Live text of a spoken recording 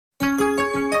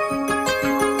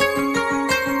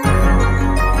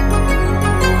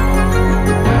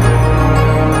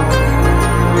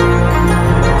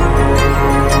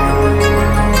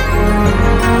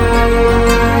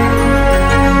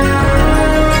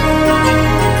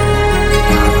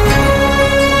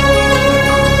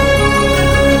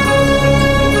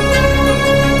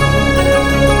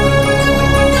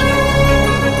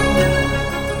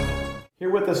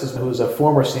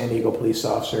former San Diego police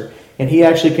officer, and he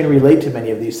actually can relate to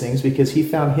many of these things because he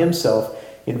found himself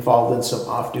involved in some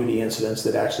off-duty incidents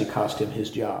that actually cost him his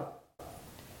job.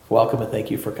 Welcome, and thank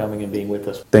you for coming and being with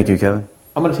us. Thank you, Kevin.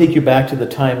 I'm going to take you back to the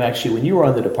time actually when you were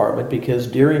on the department, because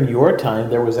during your time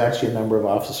there was actually a number of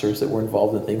officers that were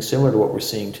involved in things similar to what we're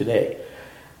seeing today.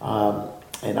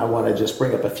 And I want to just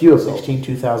bring up a few of those.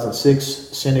 2006,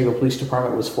 San Diego Police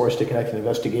Department was forced to conduct an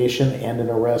investigation and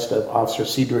an arrest of Officer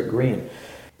Cedric Green.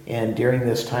 And during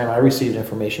this time, I received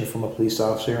information from a police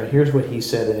officer, and here's what he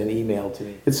said in an email to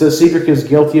me. It says, Cedric is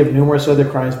guilty of numerous other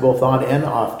crimes both on and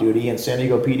off duty, and San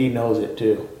Diego PD knows it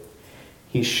too.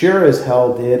 He sure as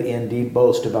hell did indeed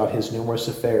boast about his numerous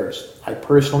affairs. I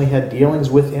personally had dealings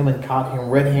with him and caught him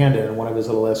red-handed in one of his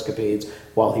little escapades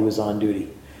while he was on duty.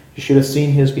 You should have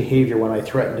seen his behavior when I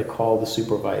threatened to call the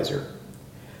supervisor.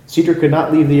 Cedric could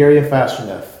not leave the area fast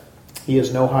enough. He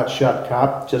is no hotshot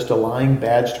cop, just a lying,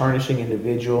 badge-tarnishing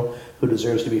individual who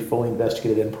deserves to be fully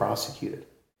investigated and prosecuted.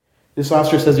 This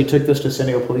officer says he took this to San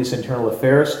Diego Police Internal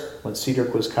Affairs when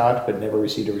Cedric was caught, but never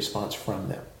received a response from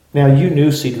them. Now, you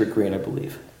knew Cedric Green, I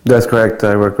believe. That's correct.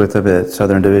 I worked with him at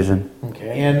Southern Division.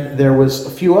 Okay, and there was a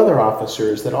few other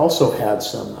officers that also had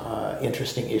some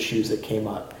interesting issues that came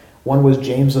up. One was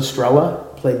James Estrella,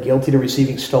 pled guilty to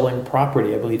receiving stolen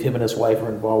property. I believe him and his wife were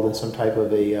involved in some type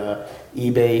of a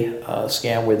eBay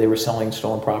scam where they were selling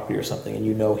stolen property or something, and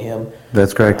you know him.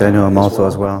 That's correct. I know him also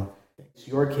as well.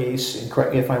 Your case, and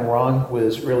correct me if I'm wrong,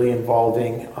 was really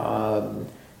involving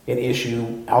an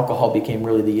issue. Alcohol became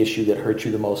really the issue that hurt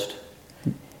you the most.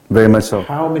 Very much so.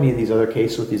 How many of these other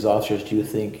cases with these officers do you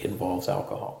think involves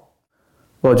alcohol?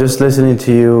 Well, just listening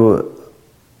to you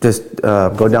just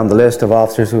go down the list of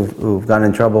officers who've gotten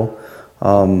in trouble,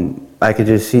 I could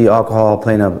just see alcohol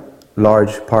playing a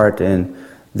large part in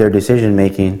their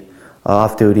decision-making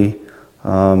off-duty.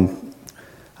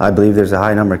 I believe there's a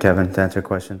high number, Kevin, to answer your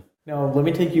question. Now, let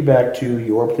me take you back to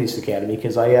your police academy,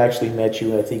 because I actually met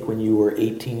you, I think, when you were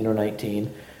 18 or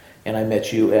 19, and I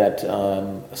met you at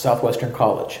Southwestern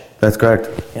College. That's correct.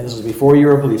 And this was before you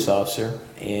were a police officer,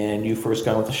 and you first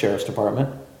got with the Sheriff's Department.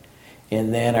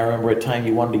 And then I remember a time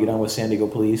you wanted to get on with San Diego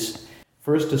Police.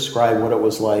 First, describe what it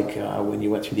was like when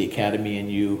you went through the academy and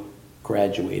you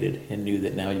graduated and knew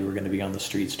that now you were going to be on the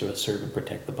streets to serve and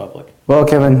protect the public. Well,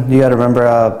 Kevin, you got to remember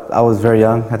I was very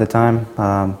young at the time.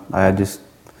 I had just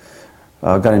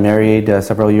gotten married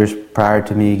several years prior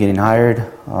to me getting hired.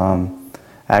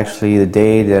 Actually, the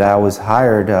day that I was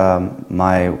hired,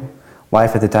 my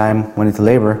wife at the time went into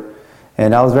labor,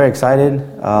 and I was very excited.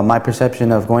 My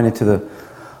perception of going into the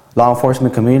law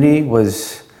enforcement community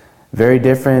was very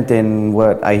different than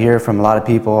what I hear from a lot of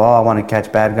people. Oh, I want to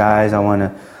catch bad guys. I want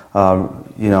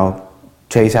to,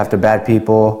 chase after bad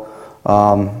people.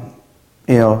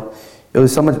 It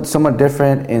was somewhat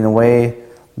different in a way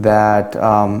that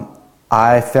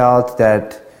I felt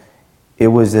that it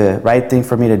was the right thing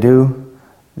for me to do,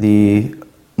 the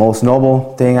most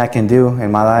noble thing I can do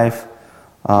in my life.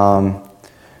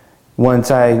 Once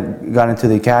I got into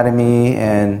the academy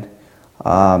and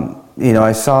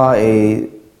I saw if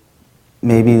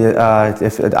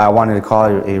I wanted to call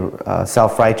it a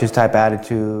self-righteous type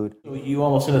attitude. You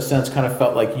almost, in a sense, kind of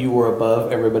felt like you were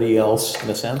above everybody else, in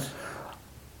a sense?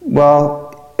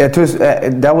 Well,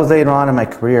 that was later on in my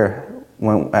career.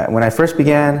 When I first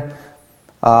began,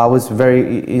 I was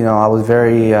very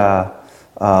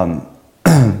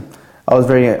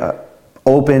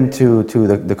open to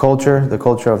the culture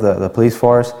of the police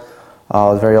force. I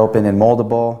was very open and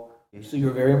moldable. So you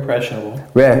were very impressionable.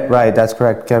 Right, that's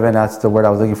correct, Kevin. That's the word I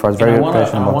was looking for. I was very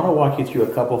impressionable. I want to walk you through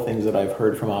a couple things that I've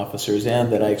heard from officers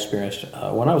and that I experienced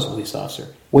when I was a police officer.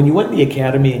 When you went to the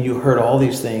academy and you heard all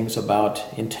these things about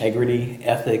integrity,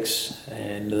 ethics,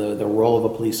 and the role of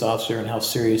a police officer and how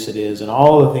serious it is, and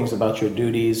all the things about your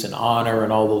duties and honor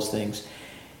and all those things.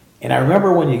 And I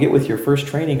remember when you get with your first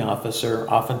training officer,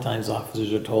 oftentimes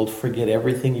officers are told, forget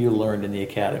everything you learned in the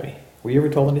academy. Were you ever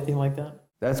told anything like that?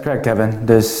 That's correct, Kevin.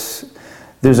 There's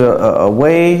a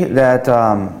way that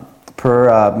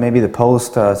per maybe the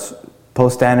post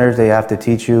standards, they have to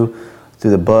teach you through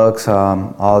the books,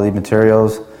 all the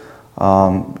materials,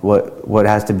 what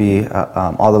has to be,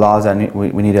 all the laws that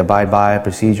we need to abide by,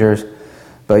 procedures.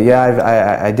 But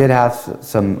yeah, I did have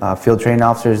some field training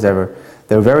officers that were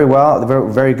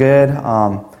very good.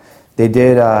 They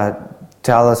did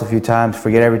tell us a few times,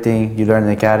 forget everything you learned in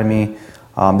the academy.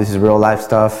 This is real life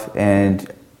stuff, and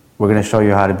we're going to show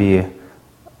you how to be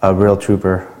a real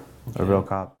trooper, a real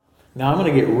cop. Now I'm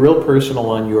going to get real personal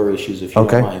on your issues, if you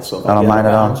don't mind. So if I don't mind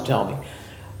at all. Tell me.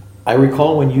 I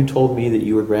recall when you told me that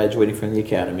you were graduating from the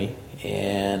academy,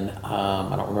 and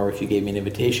I don't remember if you gave me an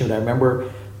invitation, but I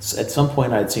remember At some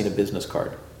point I'd seen a business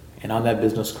card, and on that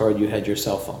business card you had your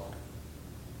cell phone.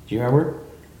 Do you remember?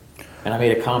 And I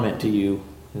made a comment to you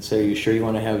and said, are you sure you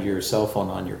want to have your cell phone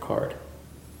on your card?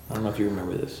 I don't know if you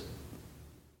remember this.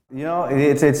 You know,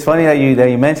 it's funny that you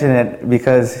mention it,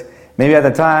 because maybe at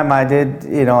the time I did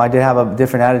have a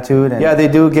different attitude. And yeah, they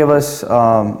do give us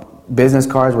business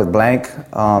cards with blank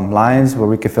lines where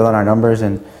we could fill in our numbers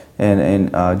and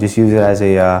just use it as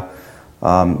a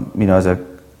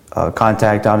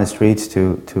contact down the streets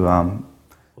to. Well,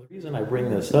 the reason I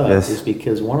bring this up is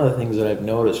because one of the things that I've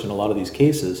noticed in a lot of these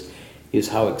cases is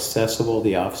how accessible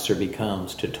the officer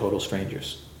becomes to total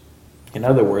strangers. In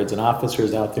other words, an officer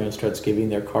is out there and starts giving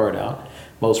their card out.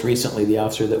 Most recently, the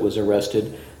officer that was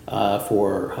arrested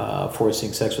for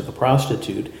forcing sex with a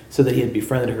prostitute said that he had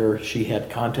befriended her. She had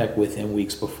contact with him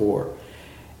weeks before.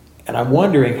 And I'm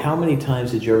wondering, how many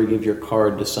times did you ever give your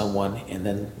card to someone and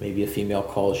then maybe a female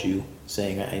calls you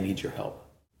saying, I need your help?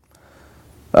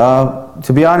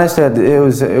 To be honest, it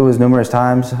was numerous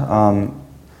times.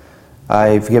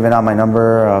 I've given out my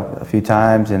number a few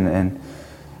times, and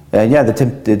yeah,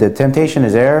 the temptation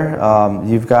is there.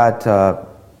 You've got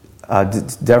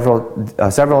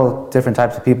several different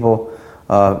types of people,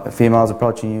 females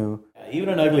approaching you. Even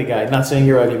an ugly guy, not saying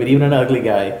you're ugly, but even an ugly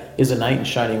guy is a knight in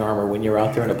shining armor when you're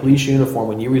out there in a police uniform,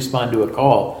 when you respond to a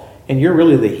call, and you're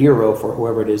really the hero for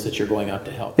whoever it is that you're going out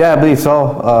to help. Yeah, I believe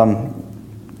so.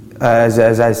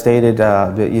 As I stated,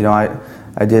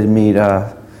 I did meet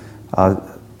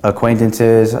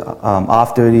acquaintances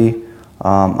off duty,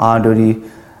 on duty,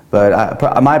 but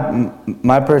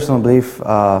my personal belief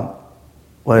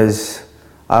was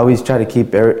I always try to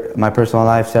keep my personal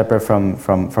life separate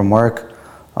from work.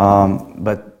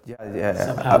 But yeah,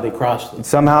 somehow they crossed it.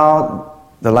 Somehow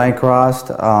the line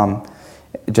crossed,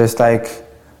 just like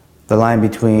the line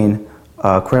between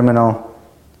a criminal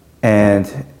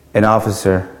and an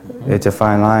officer. Mm-hmm. It's a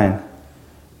fine line.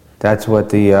 That's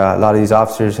what a lot of these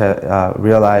officers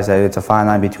realize, that it's a fine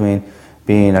line between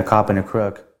being a cop and a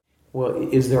crook. Well,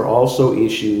 is there also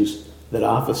issues that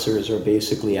officers are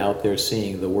basically out there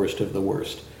seeing the worst of the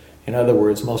worst? In other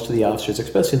words, most of the officers,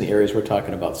 especially in the areas we're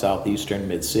talking about, southeastern,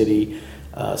 mid-city,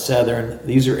 southern,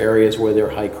 these are areas where they're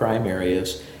high crime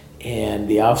areas, and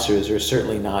the officers are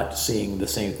certainly not seeing the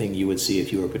same thing you would see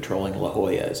if you were patrolling La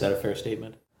Jolla. Is that a fair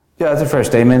statement? Yeah, that's a fair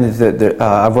statement.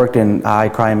 I've worked in high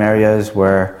crime areas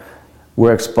where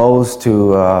we're exposed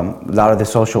to a lot of the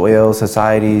social ills,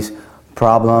 society's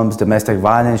problems, domestic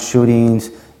violence, shootings,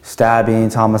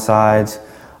 stabbings, homicides.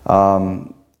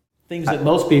 Things that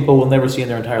most people will never see in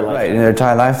their entire lifetime. Right, in their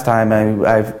entire lifetime.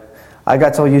 I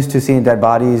got so used to seeing dead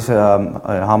bodies,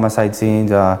 homicide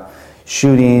scenes,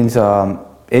 shootings. I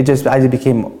just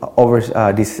became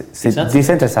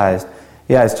desensitized.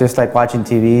 Yeah, it's just like watching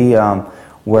TV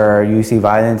where you see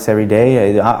violence every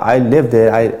day. I lived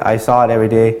it. I saw it every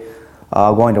day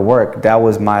going to work. That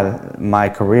was my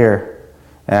career.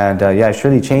 And yeah, it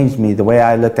surely changed me, the way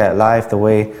I looked at life, the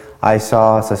way I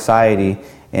saw society,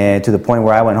 and to the point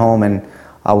where I went home and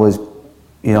I was,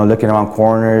 looking around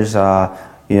corners,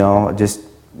 just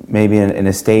maybe in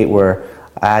a state where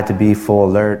I had to be full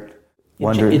alert.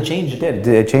 It changed it.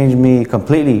 It changed me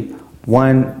completely,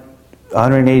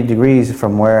 180 degrees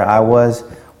from where I was,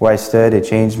 where I stood. It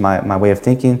changed my way of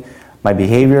thinking, my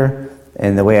behavior,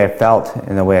 and the way I felt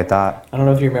and the way I thought. I don't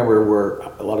know if you remember where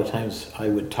a lot of times I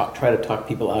would try to talk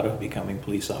people out of becoming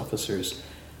police officers,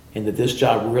 and that this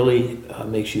job really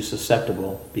makes you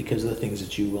susceptible because of the things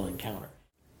that you will encounter.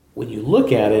 When you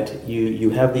look at it, you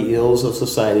have the ills of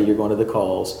society, you're going to the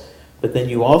calls, but then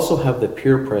you also have the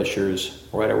peer pressures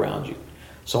right around you.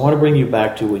 So I want to bring you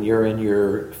back to when you're in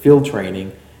your field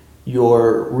training,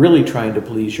 you're really trying to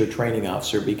please your training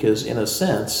officer, because in a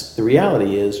sense, the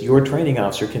reality is your training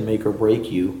officer can make or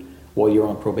break you while you're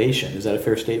on probation. Is that a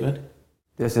fair statement?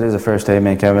 Yes, it is a fair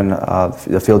statement, Kevin.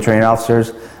 The field training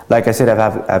officers, like I said,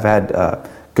 I've had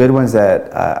good ones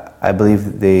that I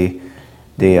believe they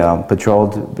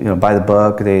patrolled, by the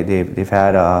book. They've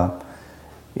had,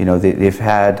 they've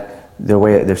had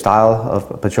their style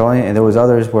of patrolling, and there was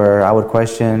others where I would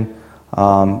question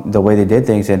the way they did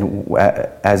things. And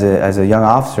as a young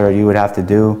officer, you would have to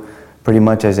do pretty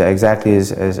much exactly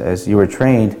as you were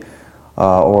trained,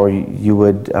 or you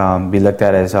would be looked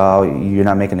at as, oh, you're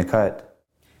not making the cut.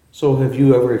 So have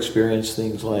you ever experienced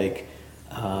things like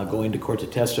going to court to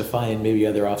testify, and maybe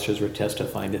other officers were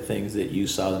testifying to things that you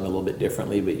saw them a little bit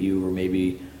differently, but you were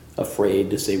maybe afraid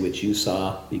to say what you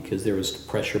saw because there was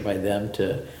pressure by them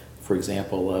to, for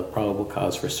example, probable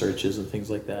cause for searches and things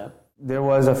like that? There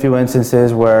was a few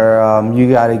instances where you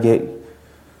got to get,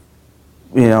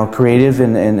 creative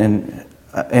and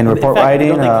in report In fact, writing.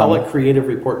 Don't they call it creative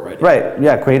report writing? Right,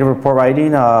 yeah, creative report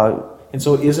writing. And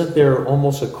so isn't there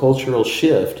almost a cultural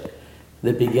shift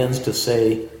that begins to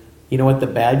say, you know what, the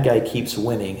bad guy keeps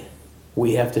winning.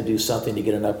 We have to do something to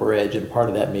get an upper edge, and part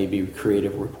of that may be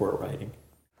creative report writing.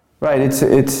 Right, it's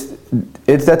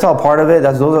that's all part of it.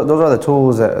 Those are the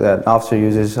tools that an officer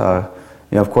uses.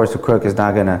 Of course, the crook is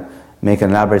not going to make an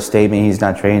elaborate statement. He's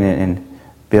not trained in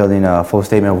building a full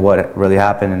statement of what really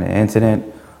happened in the incident.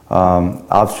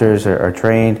 Officers are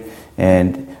trained,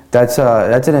 and that's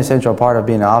an essential part of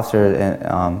being an officer,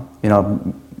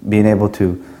 and being able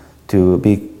to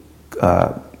be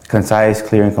concise,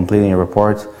 clear, and complete in your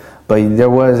reports. But there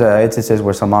was instances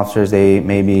where some officers, they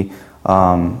maybe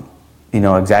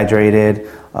exaggerated.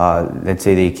 Let's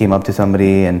say they came up to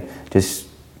somebody and just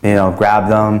grabbed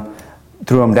them,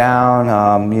 threw them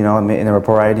down. In the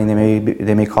report writing,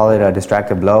 they may call it a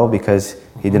distracted blow because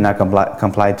he did not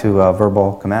comply to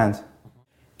verbal commands.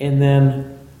 And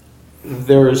then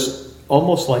there's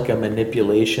almost like a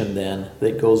manipulation then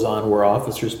that goes on where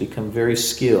officers become very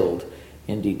skilled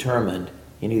and determined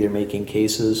in either making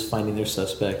cases, finding their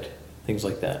suspect, things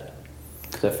like that.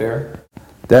 Is that fair?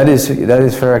 That is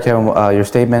fair, Kevin, your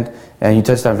statement, and you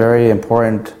touched on a very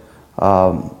important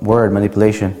word,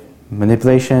 manipulation.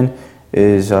 Manipulation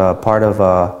is part of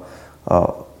the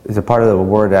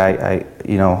word I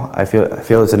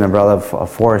feel it's an umbrella of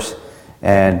force,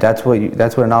 and that's what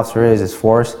an officer is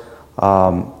force,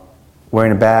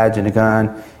 wearing a badge and a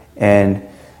gun, and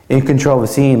in control of a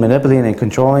scene, manipulating and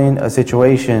controlling a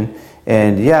situation.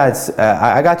 And yeah,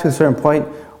 I got to a certain point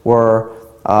where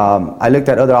I looked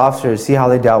at other officers, see how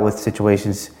they dealt with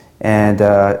situations, and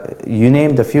you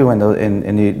named a few in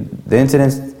the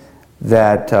incidents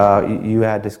that you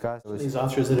had discussed. These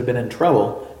officers that have been in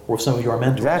trouble were some of your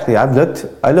mentors. Exactly.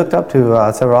 I looked up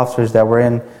to several officers that were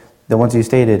in the ones you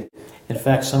stated. In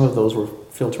fact, some of those were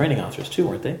field training officers too,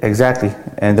 weren't they? Exactly,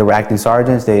 and they were acting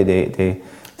sergeants. They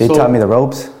taught me the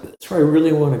ropes. That's where I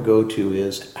really want to go to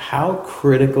is how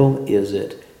critical is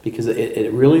it? Because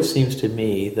it really seems to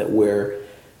me that where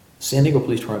San Diego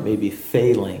Police Department may be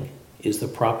failing is the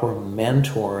proper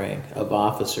mentoring of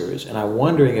officers. And I'm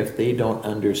wondering if they don't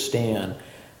understand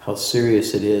how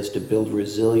serious it is to build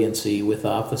resiliency with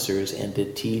officers and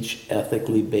to teach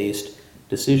ethically based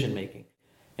decision making.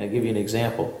 And I'll give you an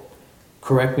example.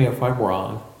 Correct me if I'm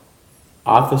wrong.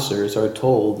 Officers are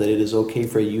told that it is okay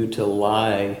for you to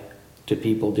lie to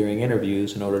people during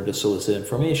interviews in order to solicit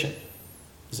information.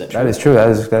 Is that true? That is true. That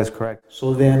is correct.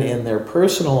 So then in their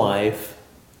personal life,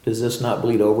 does this not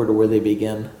bleed over to where they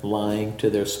begin lying to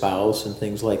their spouse and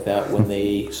things like that when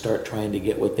they start trying to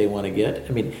get what they want to get?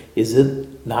 I mean, is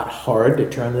it not hard to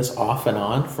turn this off and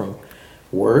on from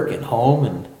work and home?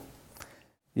 And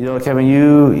Kevin,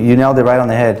 you nailed it right on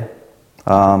the head.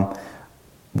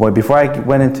 Before I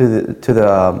went into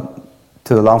the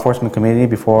law enforcement community,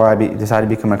 before I decided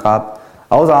to become a cop,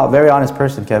 I was a very honest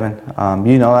person, Kevin. I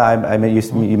met you.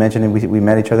 You mentioned it, we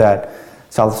met each other at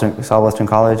Southwestern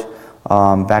College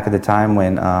back at the time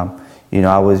when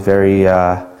I was very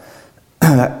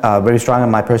very strong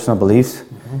in my personal beliefs,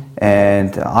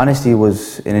 and honesty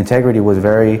and integrity was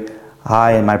very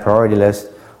high in my priority list.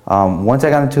 Once I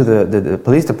got into the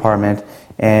police department,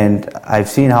 and I've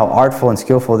seen how artful and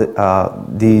skillful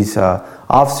these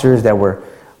officers that were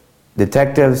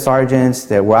detectives, sergeants,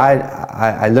 that were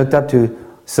I looked up to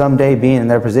someday being in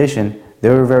their position. They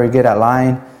were very good at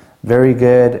lying, very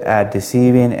good at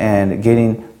deceiving and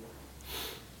getting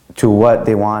to what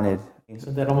they wanted.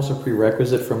 Isn't that almost a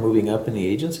prerequisite for moving up in the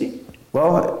agency?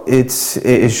 Well, it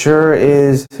sure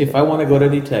is. If I want to go to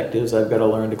detectives, I've got to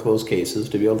learn to close cases.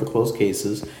 To be able to close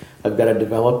cases, I've got to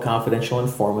develop confidential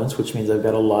informants, which means I've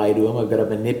got to lie to them. I've got to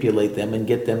manipulate them and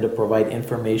get them to provide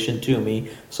information to me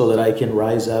so that I can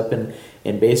rise up and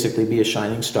basically be a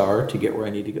shining star to get where I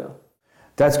need to go.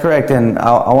 That's correct. And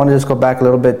I want to just go back a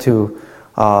little bit to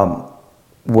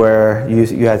where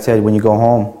you had said when you go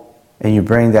home and you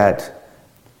bring that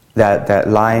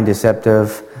lying,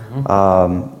 deceptive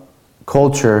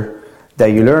culture that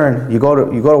you learn. You go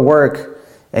to work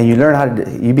and you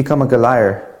learn you become a good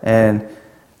liar. And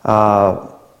I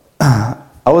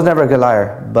was never a good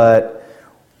liar, but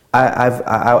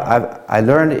I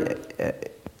learned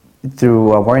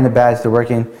through wearing the badge, through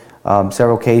working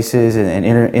several cases and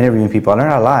interviewing people. I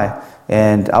learned how to lie,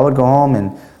 and I would go home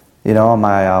and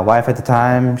my wife at the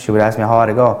time, she would ask me how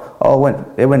did it go. Oh,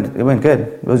 it went good.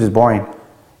 It was just boring.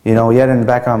 Yet in the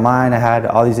back of my mind, I had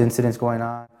all these incidents going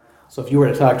on. So if you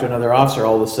were to talk to another officer,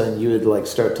 all of a sudden you would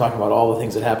start talking about all the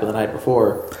things that happened the night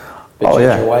before. But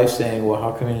your wife saying, "Well,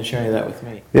 how come you didn't share any of that with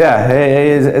me?" Yeah.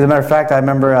 Hey, as a matter of fact, I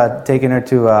remember taking her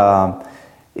to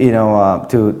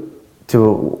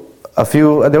to a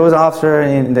few. There was an officer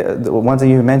in the ones that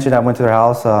you mentioned. I went to their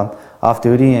house off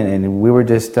duty, and we were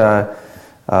just shooting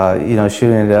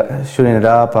it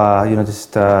up.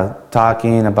 Just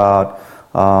talking about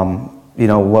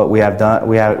what we have done.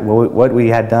 What we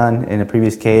had done in a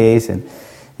previous case, and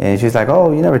she's like,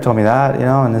 "Oh, you never told me that,"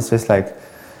 and it's just like.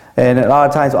 And a lot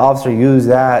of times, officers use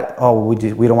that. Oh, we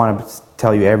don't want to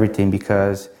tell you everything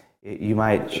because you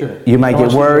might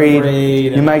get worried.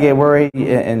 You might get worried,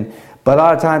 but a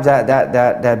lot of times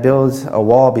that builds a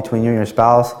wall between you and your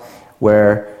spouse,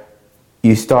 where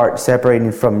you start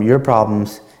separating from your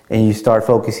problems and you start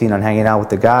focusing on hanging out with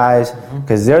the guys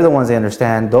because they're the ones they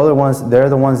understand. They're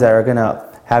the ones that are gonna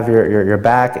have your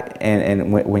back,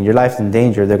 and when your life's in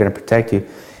danger, they're gonna protect you,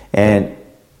 and.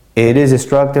 It is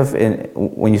destructive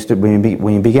when you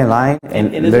begin lying.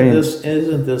 And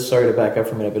isn't this, sorry to back up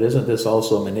for a minute, but isn't this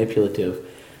also manipulative,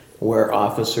 where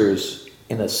officers,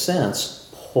 in a sense,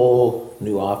 pull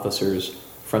new officers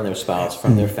from their spouse,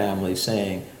 from their family,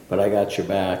 saying, but I got your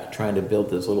back, trying to build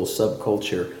this little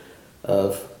subculture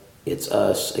of it's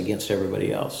us against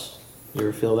everybody else. You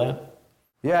ever feel that?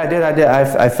 Yeah, I did.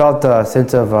 I felt a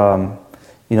sense of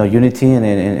unity and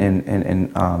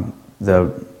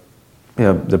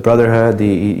the brotherhood,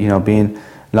 being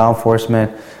law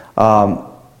enforcement.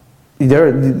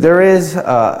 There is,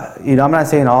 I'm not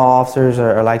saying all officers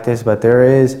are like this, but there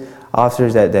is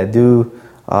officers that do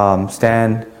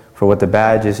stand for what the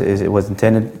badge was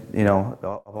intended.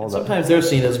 Sometimes they're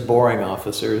seen as boring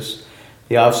officers.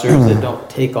 The officers that don't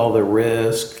take all the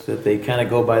risk, that they kind of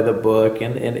go by the book,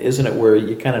 and isn't it where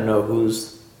you kind of know who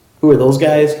are those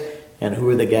guys? And who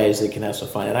are the guys that can have some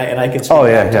fun? And I can speak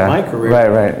back to my career.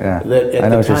 Right, yeah. That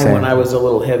at the time when I was a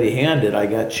little heavy-handed, I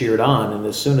got cheered on. And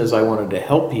as soon as I wanted to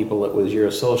help people, it was, you're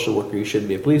a social worker, you shouldn't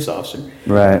be a police officer.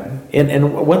 Right.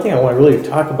 And one thing I want to really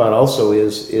talk about also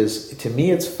is to me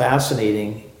it's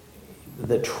fascinating,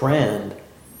 the trend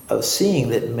of seeing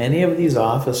that many of these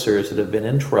officers that have been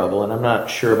in trouble, and I'm not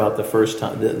sure about the first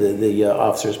time, the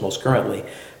officers most currently,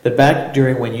 but back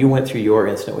during when you went through your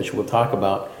incident, which we'll talk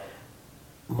about,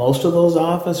 most of those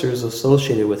officers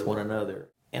associated with one another.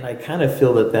 And I kind of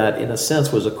feel that in a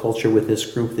sense was a culture with this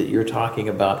group that you're talking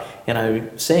about. And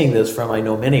I'm saying this from, I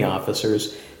know many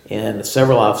officers, and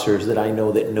several officers that I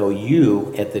know that know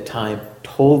you at the time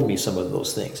told me some of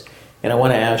those things. And I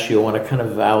want to ask you, I want to kind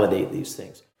of validate these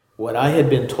things. What I had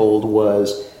been told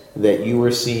was that you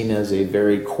were seen as a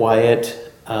very quiet,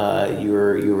 you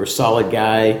were a solid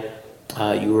guy,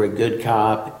 you were a good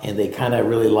cop, and they kind of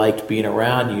really liked being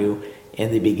around you.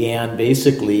 And they began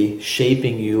basically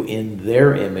shaping you in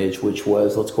their image, which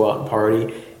was, let's go out and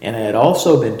party. And I had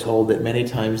also been told that many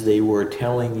times they were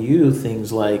telling you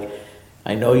things like,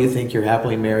 I know you think you're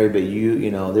happily married, but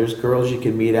there's girls you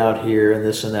can meet out here and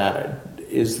this and that.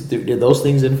 Did those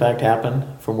things in fact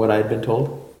happen from what I'd been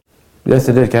told? Yes,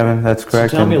 it did, Kevin. That's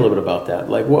correct. So tell me a little bit about that.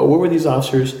 Like, what were these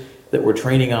officers that were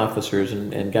training officers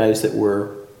and guys that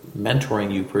were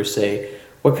mentoring you per se?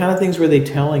 What kind of things were they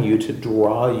telling you to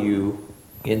draw you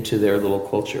into their little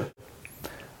culture?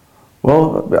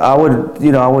 Well, I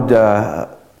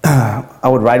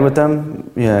would ride with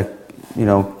them.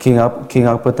 King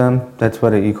up with them. That's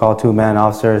what you call two-man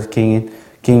officers, king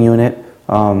unit.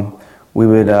 We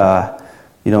would,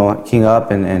 king up,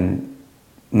 and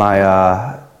my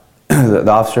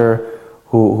the officer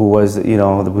who was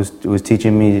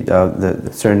teaching me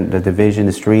the division,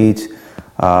 the streets.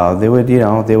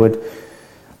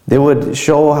 They would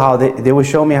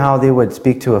show me how they would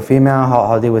speak to a female,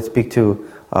 how they would speak to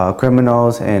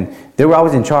criminals, and they were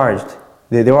always in charge.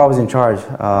 They were always in charge,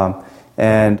 so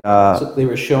they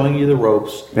were showing you the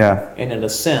ropes. Yeah. And in a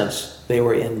sense, they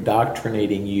were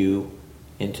indoctrinating you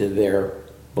into their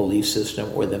belief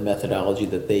system or the methodology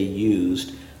that they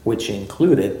used, which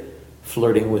included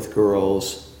flirting with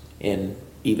girls and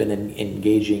even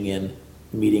engaging in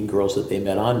meeting girls that they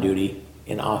met on duty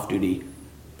and off duty.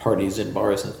 Parties and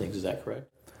bars and things, is that correct?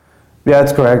 Yeah,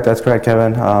 that's correct. That's correct,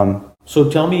 Kevin. So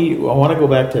tell me, I want to go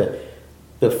back to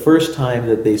the first time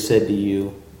that they said to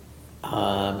you,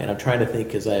 and I'm trying to think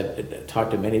because I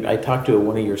talked to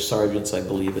one of your sergeants, I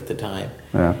believe, at the time.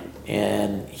 Yeah.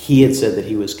 And he had said that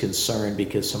he was concerned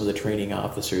because some of the training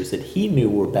officers that he knew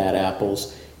were bad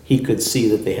apples, he could see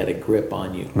that they had a grip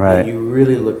on you. Right. And you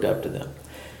really looked up to them.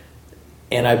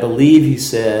 And I believe he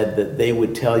said that they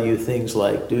would tell you things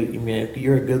like, dude,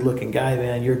 you're a good-looking guy,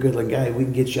 man. You're a good-looking guy. We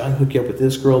can get you, I'll hook you up with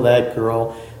this girl, that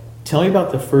girl. Tell me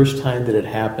about the first time that it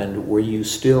happened where you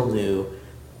still knew,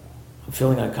 I'm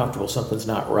feeling uncomfortable, something's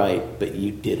not right, but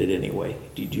you did it anyway.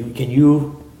 Can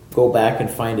you go back and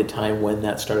find a time when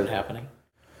that started happening?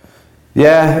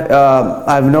 Yeah,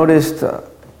 I've noticed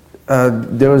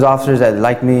there was officers that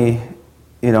liked me,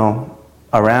 you know,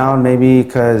 around maybe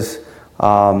because,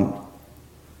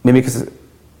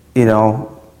 you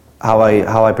know, how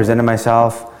I presented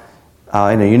myself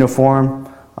in a uniform.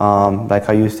 Like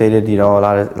how you stated, you know, a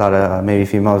lot of maybe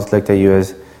females looked at you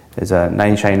as a knight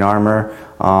in shining armor.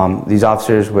 These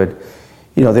officers would,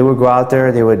 you know, they would go out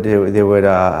there. They would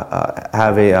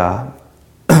have an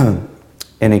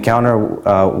encounter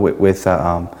with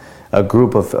a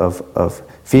group of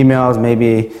females,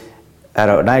 maybe at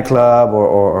a nightclub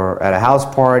or at a house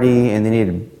party, and they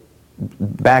needed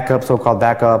backup, so-called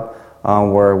backup,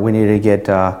 where we needed to get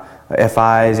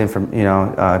FIs and from, you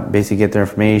know, basically get their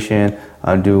information,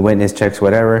 do witness checks,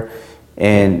 whatever,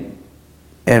 and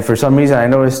for some reason I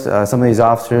noticed some of these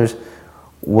officers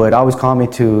would always call me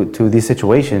to these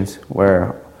situations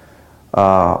where,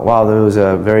 wow, there was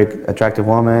a very attractive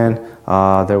woman,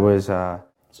 there was. So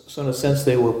in a sense,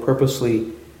 they were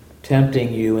purposely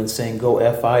tempting you and saying, go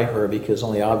FI her, because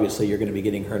only obviously you're going to be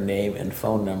getting her name and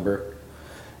phone number.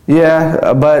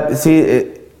 Yeah, but see,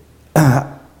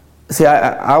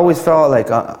 I always felt like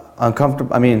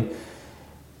uncomfortable. I mean,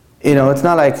 you know, it's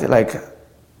not like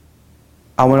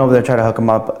I went over there to try to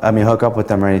hook up with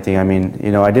them or anything. I mean,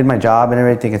 you know, I did my job and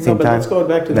everything at the same time. Let's go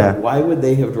back to that. Why would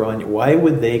they have drawn you? Why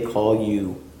would they call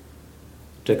you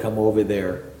to come over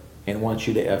there and want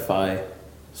you to FI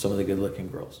some of the good-looking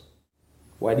girls?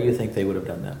 Why do you think they would have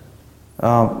done that?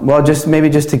 Well, just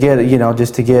to get a, you know,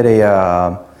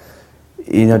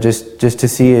 just to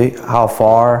see how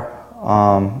far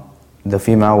the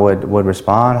female would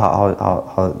respond,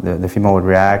 how the female would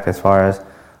react as far as.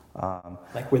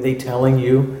 Like, were they telling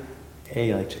you,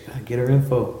 hey, like, get her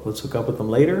info, let's hook up with them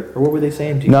later? Or what were they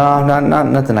saying to you? No,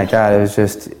 nothing like that. It was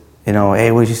just, you know,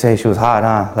 hey, what did you say? She was hot,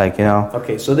 huh? Like, you know.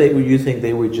 Okay, so you think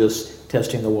they were just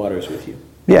testing the waters with you?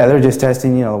 Yeah, they were just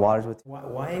testing, you know, the waters with you.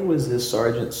 Why was this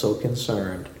sergeant so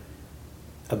concerned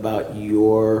about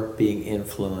your being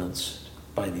influenced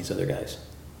by these other guys?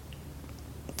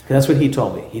 That's what he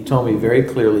told me. He told me very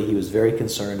clearly he was very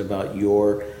concerned about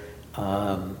your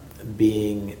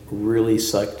being really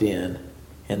sucked in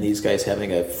and these guys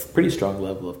having a pretty strong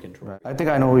level of control. I think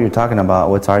I know who you're talking about,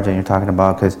 what sergeant you're talking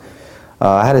about, because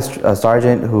I had a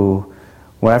sergeant who,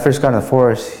 when I first got in the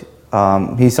force,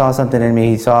 he saw something in me.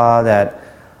 He saw that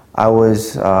I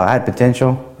had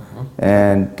potential,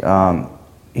 and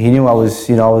he knew I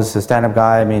was a stand-up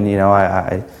guy. I mean, you know,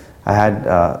 I had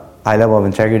a high level of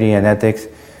integrity and ethics,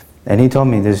 and he told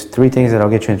me there's 3 things that'll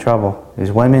get you in trouble.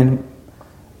 There's women,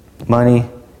 money,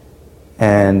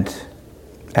 and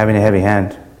having a heavy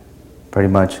hand, pretty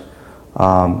much.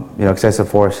 You know, excessive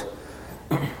force,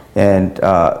 and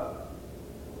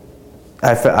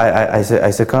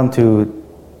I succumbed to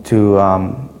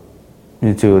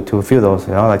a few of those,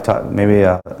 you know, like maybe.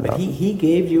 But he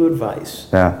gave you advice.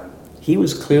 Yeah. He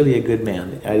was clearly a good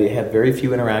man. I had very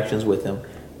few interactions with him,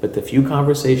 but the few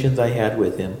conversations I had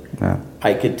with him, Yeah.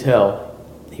 I could tell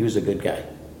he was a good guy,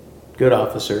 good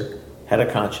officer, had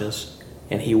a conscience,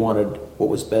 and he wanted what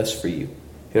was best for you.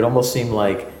 It almost seemed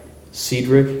like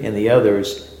Cedric and the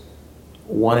others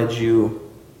wanted you,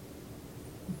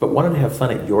 but wanted to have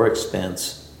fun at your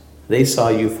expense. They saw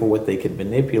you for what they could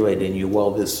manipulate in you,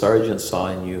 while this sergeant saw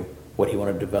in you what he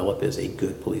wanted to develop as a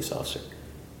good police officer.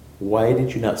 Why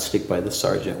did you not stick by the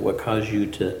sergeant? What caused you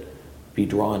to be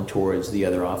drawn towards the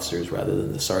other officers rather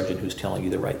than the sergeant who's telling you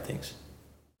the right things?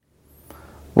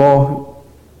 Well,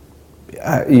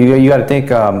 you got to think,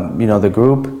 you know, the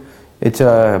group, it's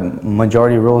a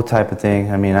majority rule type of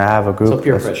thing. I mean, I have a group. So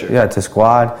peer pressure. Yeah, it's a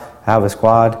squad. I have a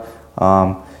squad.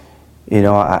 You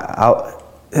know,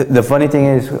 the funny thing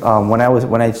is,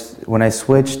 when I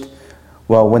switched,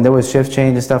 well, when there was shift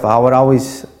change and stuff, I would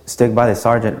always stick by the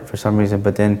sergeant for some reason.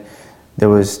 But then there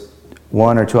was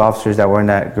 1 or 2 officers that were in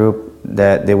that group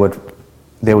that they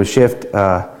would shift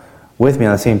with me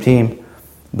on the same team.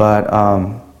 But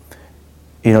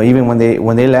you know, even when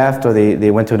they left or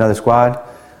they went to another squad,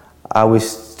 I always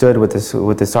stood with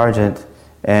the sergeant.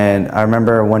 And I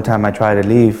remember one time I tried to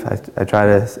leave. I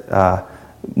tried to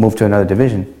move to another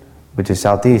division, which is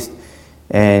Southeast,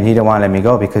 and he didn't want to let me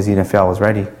go because he didn't feel I was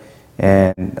ready.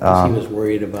 And he was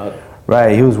worried about.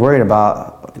 Right, he was worried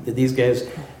about. Did these guys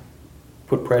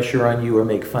put pressure on you or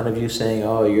make fun of you, saying,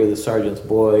 "Oh, you're the sergeant's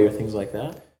boy," or things like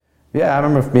that? Yeah, I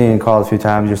remember being called a few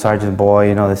times, "You're sergeant's boy,"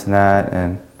 you know, this and that,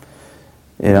 and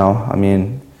you know, I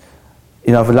mean,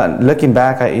 you know, looking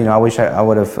back, I wish I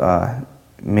would have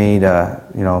made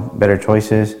you know, better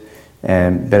choices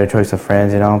and better choice of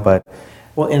friends, you know, but.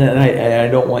 Well, and I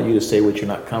don't want you to say what you're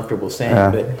not comfortable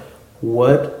saying, but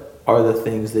what are the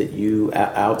things that you,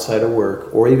 outside of work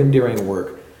or even during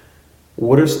work,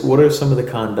 what are some of the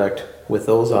conduct with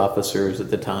those officers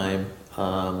at the time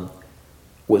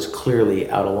was clearly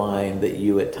out of line that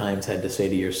you at times had to say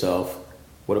to yourself,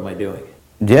 what am I doing?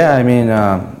 Yeah, I mean,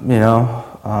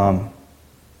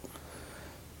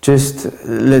 just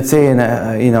let's say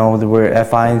where F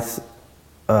finds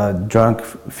a drunk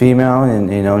female,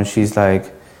 and she's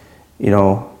like,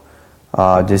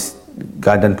 just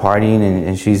got done partying,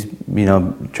 and she's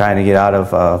trying to get out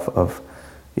of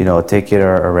a ticket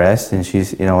or arrest, and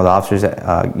she's the officers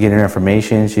getting her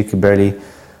information. She could barely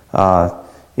talk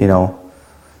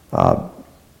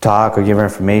or give her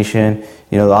information.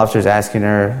 The officers asking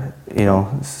her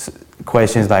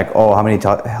questions like, oh, how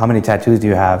many tattoos do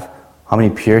you have? How many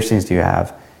piercings do you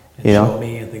have? Show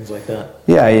me and things like that.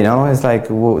 Yeah, it's like,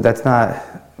 well, that's not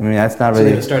So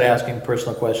really. they start asking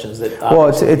personal questions that. Well,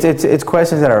 it's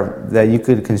questions that you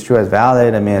could construe as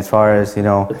valid. I mean, as far as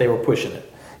But they were pushing it.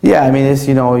 Yeah, I mean, it's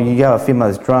you have a female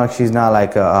that's drunk. She's not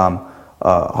like a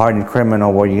hardened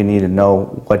criminal where you need to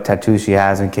know what tattoo she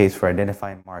has in case for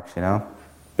identifying marks.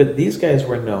 But these guys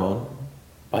were known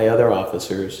by other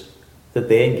officers that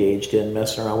they engaged in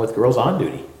messing around with girls on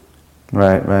duty.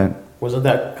 Right. Wasn't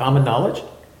that common knowledge?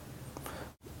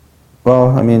 Well,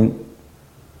 I mean,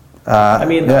 yeah.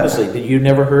 Honestly, you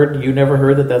never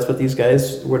heard that that's what these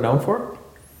guys were known for?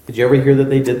 Did you ever hear that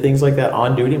they did things like that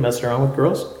on duty, messing around with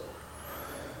girls?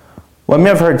 Well,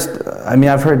 I've heard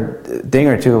a thing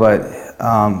or two, but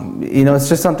it's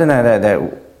just something that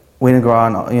we didn't go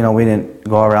on. We didn't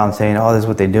go around saying, "Oh, this is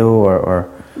what they do," or.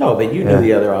 No, but you knew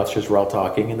the other officers were all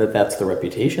talking, and that's the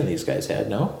reputation these guys had.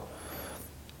 No.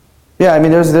 Yeah, I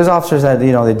mean, there's officers that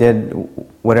they did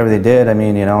whatever they did. I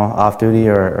mean, off duty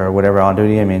or whatever on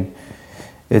duty. I mean,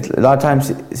 it's a lot of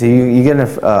times. So you get in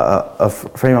a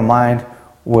frame of mind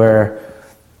where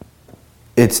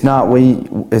it's not what you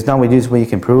do, it's what you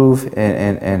can prove,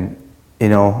 and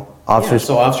officers. Yeah,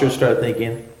 so officers start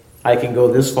thinking, I can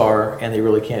go this far, and they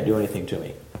really can't do anything to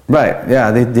me. Right.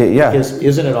 Yeah. Yeah. Because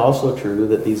isn't it also true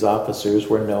that these officers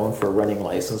were known for running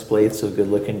license plates of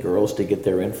good-looking girls to get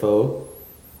their info?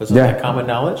 Wasn't that common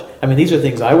knowledge? I mean, these are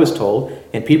things I was told,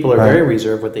 and people are very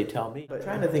reserved what they tell me. But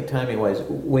trying to think timing-wise,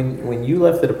 when you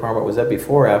left the department, was that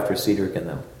before or after Cedric and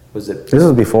them? Was it? This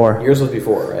was before. Yours was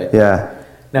before, right? Yeah.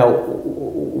 Now,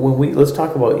 let's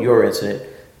talk about your incident.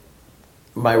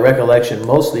 My recollection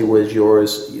mostly was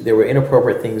yours. There were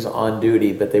inappropriate things on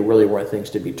duty, but they really weren't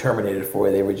things to be terminated for.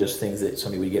 They were just things that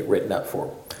somebody would get written up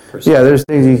for. Yeah, there's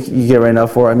things you get written up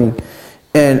for. I mean,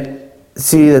 and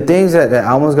see, the things that I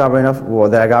almost got written up, well,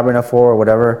 that I got written up for or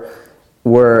whatever,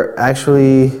 were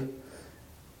actually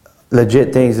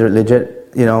legit things. They're legit,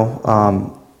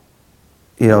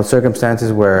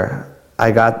 circumstances where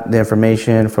I got the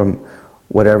information from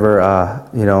whatever, a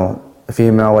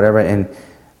female, whatever, and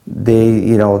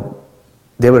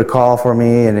they would call for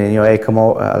me and then, hey, come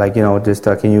over,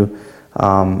 can you,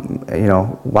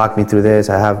 walk me through this?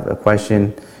 I have a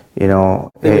question, They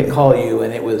would call you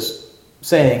and it was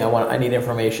saying, I need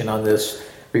information on this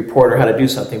report or how to do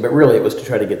something, but really it was to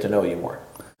try to get to know you more.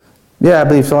 Yeah, I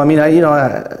believe so. I mean,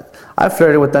 I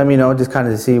flirted with them, just kind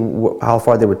of to see how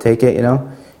far they would take it,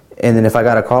 and then if I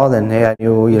got a call, then hey, I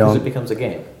knew, Because it becomes a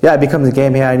game. Yeah, it becomes a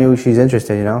game. Hey, I knew she's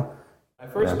interested, When I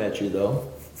first met you, though,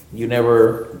 you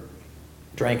never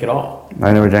drank at all.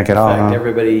 I never drank at all. In fact,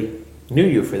 everybody knew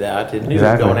you for that. And knew,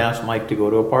 don't ask Mike to go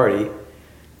to a party.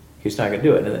 He's not going to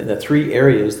do it. And the three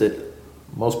areas that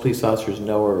most police officers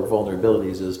know are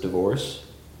vulnerabilities is divorce,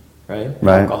 right?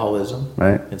 Alcoholism,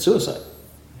 and suicide.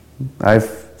 I've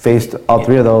faced all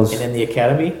three of those. And in the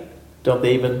academy, don't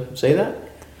they even say that?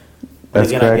 That's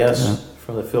again, correct. I guess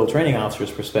from the field training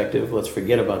officer's perspective, let's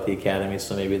forget about the academy.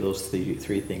 So maybe those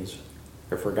three things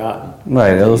are forgotten.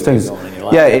 Right, those things.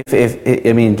 Yeah, if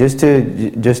I mean, just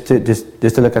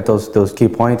to look at those key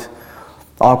points.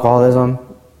 Alcoholism.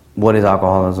 What is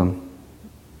alcoholism?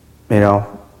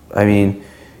 I mean,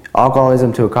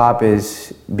 alcoholism to a cop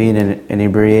is being an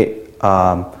inebriate,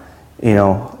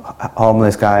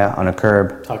 homeless guy on a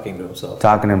curb. Talking to himself.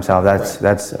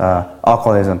 That's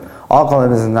alcoholism.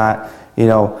 Alcoholism is not,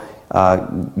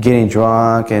 getting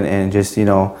drunk and just,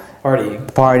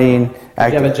 partying. You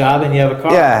have a job and you have a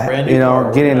car. Yeah, brand new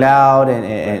car, getting loud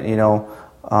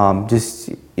and just,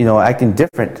 acting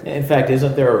different. In fact,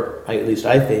 isn't there, at least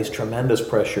I face tremendous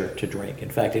pressure to drink. In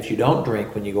fact, if you don't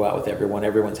drink when you go out with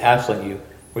everyone's hassling you.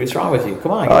 What's wrong with you?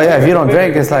 Come on. Oh yeah, if you don't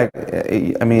drink, it's like,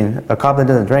 I mean, a cop that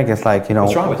doesn't drink, it's like,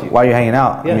 what's wrong with you? Why are you hanging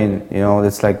out? Yeah. I mean,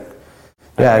 it's like,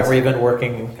 I remember even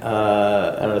working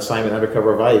an assignment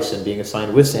undercover of ICE and being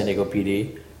assigned with San Diego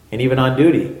PD, and even on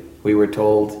duty, we were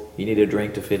told you need a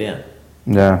drink to fit in.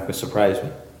 Yeah. Which surprised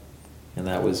me. And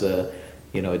that was a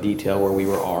detail where we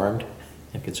were armed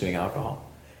and consuming alcohol.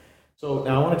 So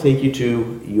now I want to take you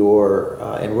to your,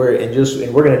 and we're going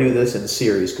to do this in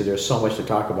series because there's so much to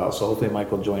talk about. So hopefully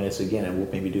Mike will join us again, and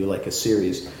we'll maybe do like a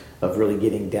series of really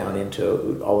getting down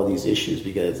into all of these issues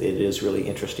because it is really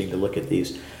interesting to look at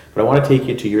these. But I want to take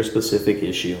you to your specific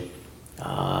issue.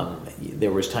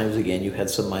 There was times again you had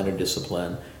some minor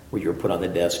discipline where you were put on the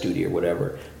desk duty or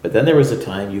whatever. But then there was a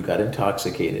time you got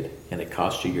intoxicated and it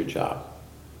cost you your job.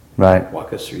 Right.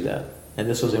 Walk us through that. And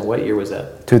this was in what year was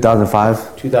that?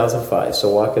 2005. 2005. So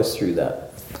walk us through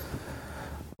that.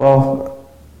 Well,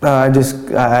 I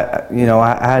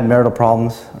had marital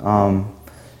problems,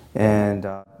 and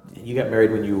You got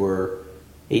married when you were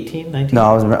 18, 19?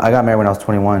 no, I got married when I was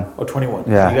 21. Oh, 21.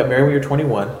 Yeah. You got married when you were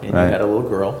 21, and Right. you had a little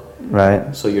girl.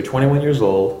 Right. So you're 21 years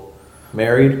old,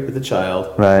 married with a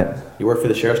child. Right. You worked for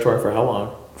the sheriff's department for how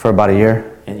long? For about a year.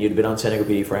 And you'd been on San Diego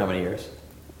PD for how many years?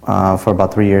 For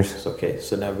about 3 years. It's okay.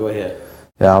 So now go ahead.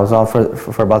 Yeah, I was on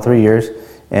for about 3 years,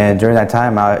 and during that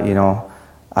time,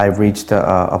 I reached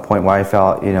a point where I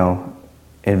felt,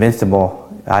 invincible.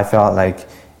 I felt like,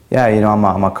 yeah,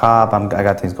 I'm a cop. I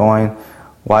got things going.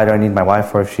 Why do I need my wife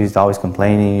for if she's always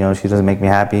complaining? She doesn't make me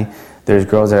happy. There's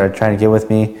girls that are trying to get with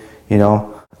me.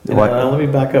 Let me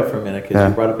back up for a minute because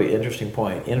you brought up an interesting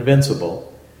point.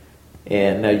 Invincible,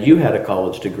 and now you had a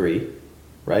college degree,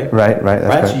 right? Right.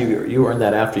 Right. So you earned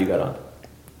that after you got on.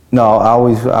 No, I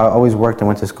always worked and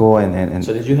went to school and.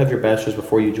 So did you have your bachelor's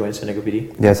before you joined San Diego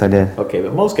PD? Yes, I did. Okay,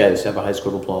 but most guys have a high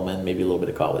school diploma and maybe a little bit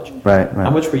of college. Right.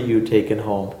 How much were you taking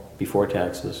home before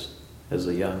taxes as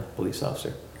a young police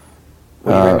officer?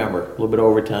 What do you remember? A little bit of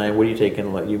overtime. What are you taking?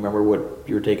 You remember what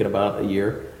you were taking about a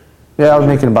year? Yeah, I was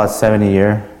making about 70 a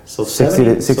year. So 60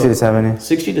 to 70.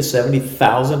 $60,000 to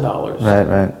 $70,000.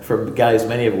 Right. For guys,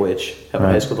 many of which have a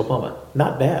high school diploma.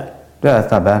 Not bad. Yeah,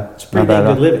 that's not bad. It's pretty dang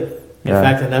good living. In Yeah.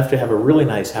 fact, enough to have a really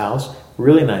nice house,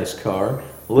 really nice car,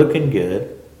 looking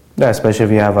good. Yeah, especially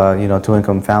if you have a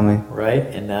two-income family. Right,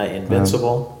 and now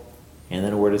invincible. And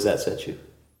then where does that set you?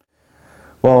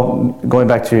 Well, going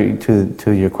back to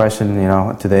your question,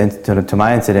 to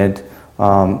my incident,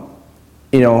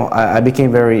 I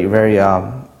became very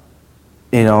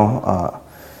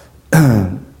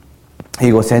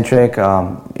egocentric.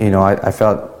 I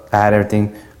felt I had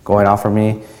everything going on for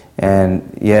me, and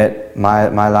yet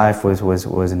my life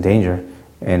was in danger,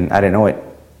 and I didn't know it.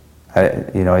 I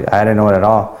didn't know it at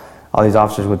all. All these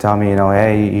officers would tell me,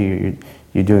 hey,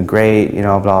 you're doing great,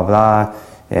 blah blah,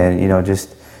 and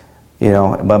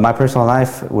but my personal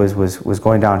life was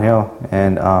going downhill,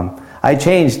 and I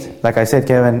changed. Like I said,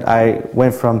 Kevin, I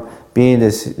went from being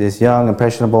this young,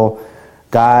 impressionable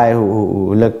guy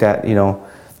who looked at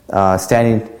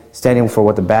standing for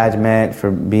what the badge meant,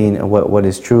 for being what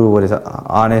is true, what is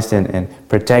honest, and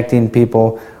protecting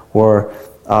people, or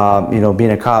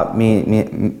being a cop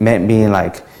meant being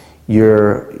like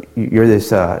you're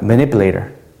this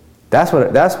manipulator. That's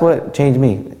what changed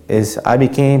me. Is I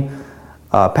became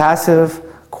a passive,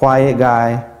 quiet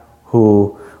guy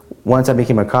who, once I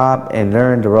became a cop and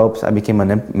learned the ropes, I became a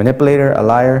manipulator, a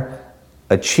liar,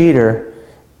 a cheater,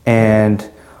 and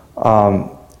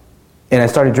I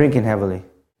started drinking heavily.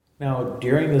 Now,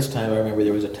 during this time, I remember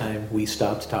there was a time we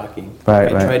stopped talking.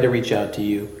 Right. I tried to reach out to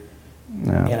you.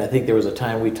 Yeah. And I think there was a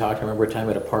time we talked. I remember a time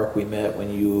at a park we met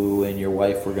when you and your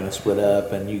wife were going to split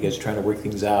up, and you guys were trying to work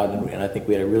things out, and I think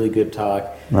we had a really good talk.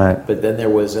 Right. But then there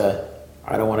was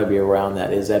I don't want to be around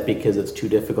that. Is that because it's too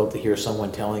difficult to hear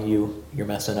someone telling you you're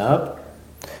messing up?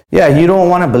 Yeah, you don't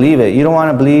want to believe it. You don't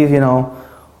want to believe,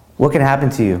 what can happen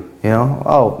to you,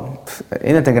 Oh,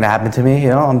 ain't nothing going to happen to me,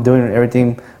 I'm doing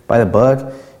everything by the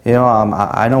book,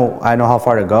 I know how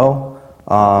far to go,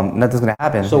 nothing's going to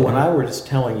happen. So when I were just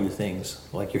telling you things,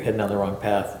 like you're heading down the wrong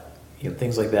path,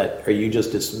 things like that, are you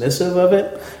just dismissive of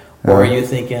it? Or are you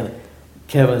thinking,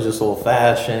 Kevin's just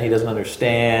old-fashioned, he doesn't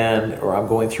understand, or I'm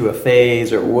going through a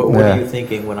phase, or what are you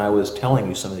thinking when I was telling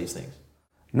you some of these things?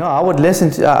 No, I would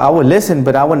listen,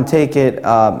 but I wouldn't take it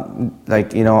I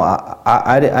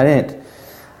didn't.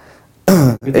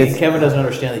 You think Kevin doesn't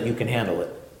understand that you can handle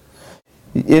it?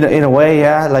 In a way,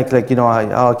 yeah.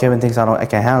 Kevin thinks I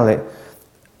can't handle it,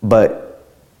 but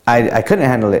I couldn't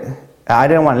handle it. I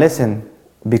didn't want to listen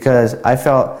because I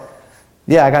felt,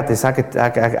 yeah, I got this.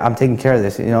 I'm taking care of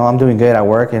this. I'm doing good at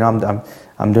work. I'm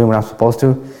doing what I'm supposed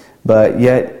to, but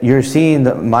yet you're seeing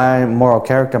my moral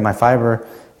character, my fiber.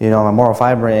 My moral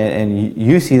fiber, and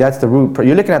you see that's the root.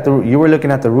 You were looking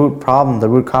at the root problem, the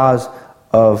root cause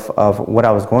of what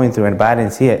I was going through, but I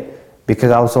didn't see it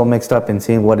because I was so mixed up in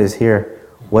seeing what is here,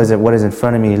 what is in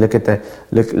front of me. Look at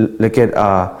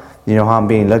how I'm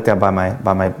being looked at by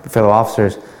my fellow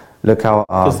officers. look how.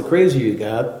 Because the crazier you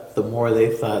got, the more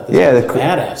they thought this Yeah, guy's a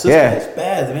badass. This guy's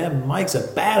bad, man. Mike's a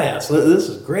badass. This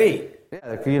is great.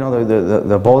 Yeah, you know,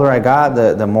 the bolder I got,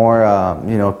 the more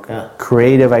you know,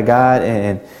 creative I got,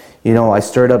 and you know, I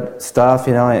stirred up stuff,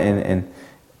 you know, and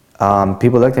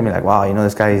people looked at me like, wow, you know,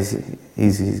 this guy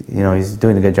he's you know, he's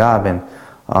doing a good job, and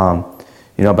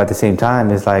you know, but at the same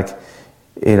time, it's like,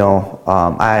 you know,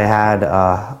 I had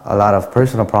a lot of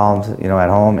personal problems, you know, at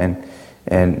home,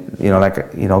 and you know, like,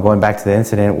 you know, going back to the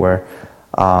incident where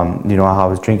you know, I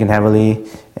was drinking heavily,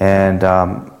 and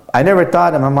I never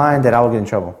thought in my mind that I would get in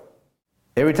trouble.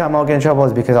 Every time I would get in trouble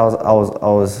was because I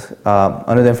was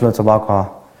under the influence of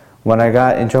alcohol. When I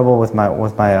got in trouble with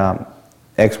my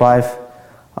ex-wife,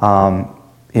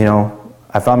 you know,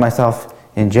 I found myself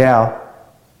in jail.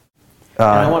 And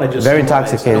I want to just very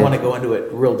intoxicated. I don't want to go into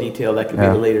it real detail. That could be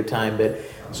at a later time. But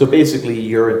so basically,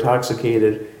 you're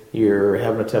intoxicated. You're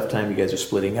having a tough time. You guys are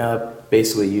splitting up.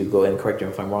 Basically, you go, and correct me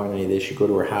if I'm wrong on any of this, you go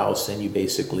to her house and you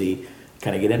basically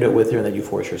kind of get into it with her, and then you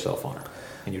force yourself on her.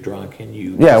 And you're drunk, and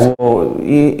you... Yeah, well,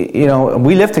 you know,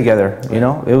 we lived together, right. You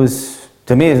know. It was,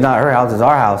 to me, it's not her house, it's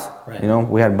our house. Right. You know,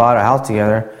 we had bought a house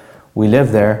together. We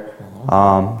lived there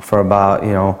for about,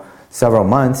 you know, several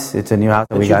months. It's a new house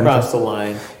that we got into. You crossed the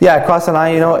line. Yeah, I crossed the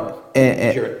line, you know.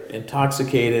 And you're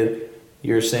intoxicated.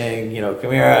 You're saying, you know,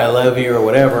 come here, I love you, or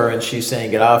whatever, and she's saying,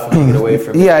 get off me, get away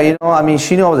from me. Yeah, you know, I mean,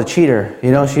 she knew I was a cheater.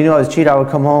 You know, she knew I was a cheater. I would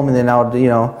come home, and then I would, you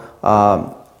know,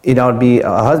 I'd be a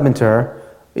husband to her.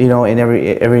 You know, in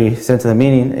every sense of the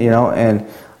meaning, you know, and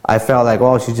I felt like,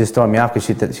 well, she's just throwing me off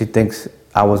because she thinks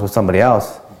I was with somebody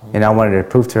else, and I wanted to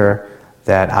prove to her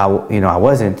that I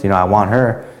wasn't, you know, I want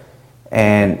her,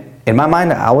 and in my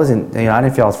mind, I wasn't, you know, I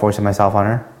didn't feel I was forcing myself on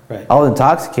her. Right. I was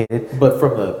intoxicated. But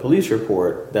from the police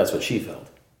report, that's what she felt.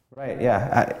 Right.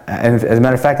 Yeah. And as a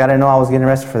matter of fact, I didn't know I was getting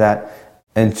arrested for that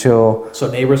until. So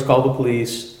neighbors called the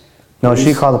police. No,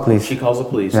 she called the police. She calls the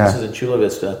police. Yeah. This is in Chula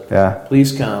Vista. Yeah.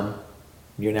 Police come.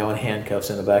 You're now in handcuffs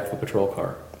in the back of a patrol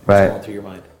car. Right. What's going through your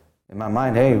mind? In my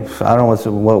mind, hey, I don't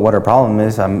know what her problem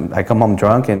is. I come home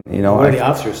drunk, and you know. What are the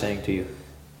officers saying to you?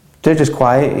 They're just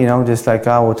quiet, you know, just like,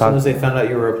 oh, we'll talk. As soon as they found out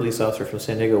you were a police officer from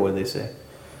San Diego, what did they say?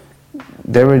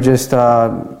 They were just.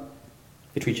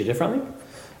 They treat you differently?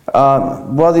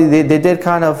 Well, they did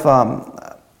kind of.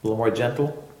 A little more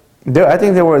gentle. I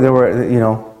think they were you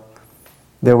know,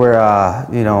 they were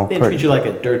you know. They didn't treat you like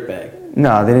a dirtbag.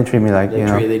 No, they didn't treat me like, you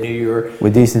know. They knew you were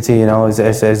with decency, you know, as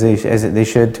they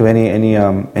should to any.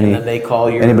 And then they call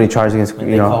your anybody charged against,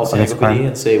 you know, call SDPD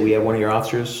and say we have one of your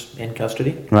officers in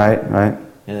custody. Right.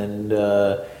 And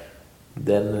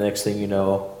then the next thing you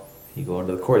know, you go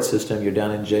into the court system. You're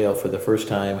down in jail for the first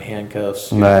time,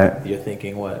 handcuffs. Right. You're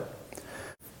thinking what?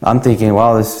 I'm thinking,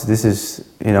 well, this is,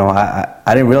 you know, I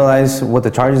didn't realize what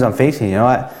the charges I'm facing. You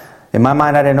know, in my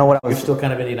mind, I didn't know what I was. You're still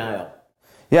kind of in denial.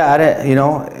 Yeah, I didn't, you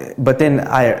know, but then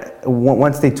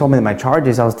once they told me my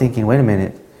charges, I was thinking, wait a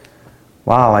minute,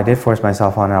 wow, I did force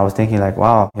myself on it. I was thinking like,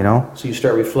 wow, you know. So you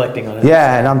start reflecting on it.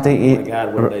 Yeah, and I'm thinking, oh my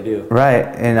God, what did I do? Right,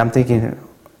 and I'm thinking,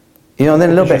 you know,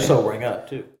 then a little bit. You're sobering up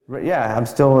too. Yeah, I'm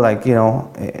still like, you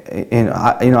know,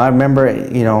 I remember,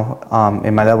 you know,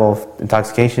 in my level of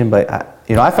intoxication, but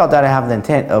you know, I felt that I have the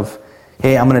intent of,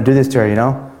 hey, I'm going to do this to her, you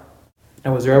know.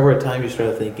 And was there ever a time you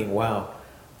started thinking, wow,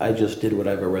 I just did what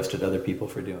I've arrested other people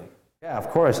for doing? Yeah, of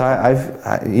course.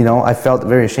 I you know, I felt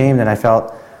very ashamed, and I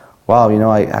felt, wow, you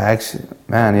know, I actually,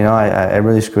 man, you know, I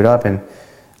really screwed up, and.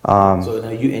 So now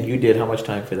you did how much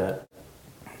time for that?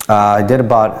 I did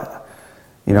about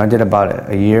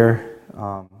a year.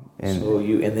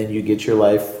 And then you get your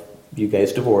life. You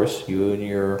guys divorce, you and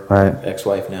your right.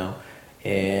 ex-wife now,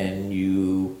 and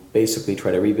you basically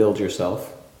try to rebuild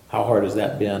yourself. How hard has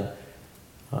that been?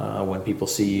 When people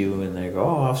see you and they go,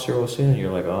 "Oh, Officer Wilson," and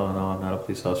you're like, "Oh no, I'm not a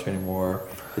police officer anymore."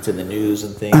 It's in the news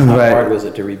and things. How right. hard was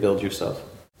it to rebuild yourself?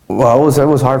 Well, it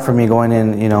was hard for me going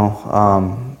in, you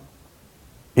know,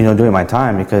 doing my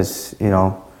time, because you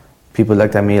know, people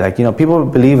looked at me like, you know, people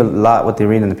believe a lot what they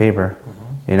read in the paper.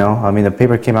 Mm-hmm. You know, I mean, the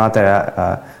paper came out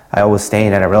that I was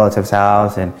staying at a relative's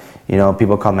house, and you know,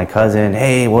 people called my cousin,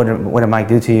 "Hey, what did Mike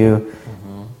do to you?"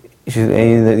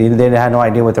 They had no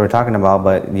idea what they were talking about,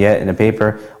 but yet in the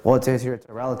paper, well, it says here it's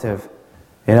a relative,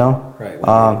 you know? Right,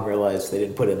 well, they didn't realize, they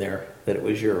didn't put in there that it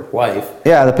was your wife.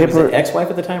 Yeah, the paper... Was it ex-wife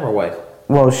at the time or wife?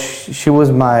 Well, she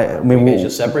was my... Were you guys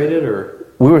just separated, or...?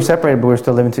 We were separated, but we were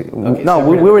still living together. Okay, no,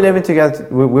 we were living together.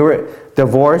 We were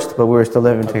divorced, but we were still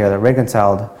living together,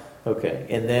 reconciled. Okay,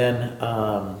 and then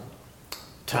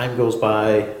time goes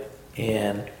by,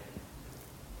 and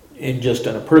And just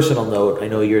on a personal note, I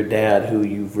know your dad, who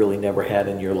you've really never had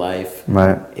in your life,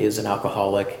 Right. is an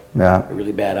alcoholic. Yeah. A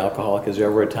really bad alcoholic. Is there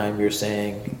ever a time you're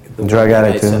saying the Drug one thing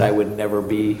addict I said too. I would never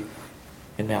be,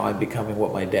 and now I'm becoming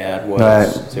what my dad was? Right.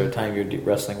 Is there a time you're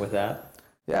wrestling with that?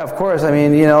 Yeah, of course. I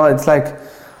mean, it's like,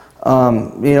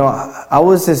 I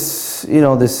was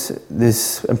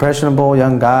this impressionable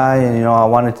young guy, and I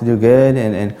wanted to do good.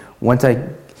 And once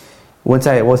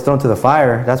I was thrown to the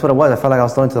fire, that's what it was. I felt like I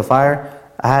was thrown to the fire.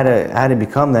 I had to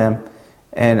become them,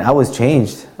 and I was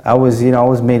changed. I was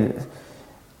made.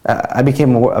 I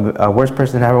became a worse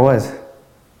person than I ever was.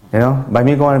 By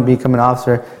me going and becoming an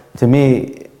officer, to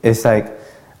me, it's like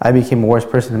I became a worse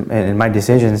person in my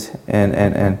decisions, and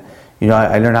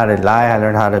I learned how to lie, I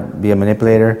learned how to be a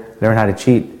manipulator, learned how to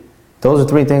cheat. Those are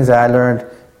 3 things that I learned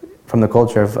from the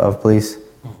culture of police.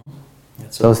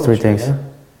 Those 3 things. Yeah.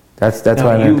 That's now,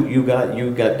 what I learned. You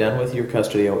got done with your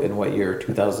custody in what year?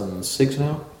 2006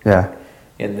 now? Yeah.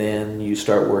 And then you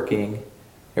start working,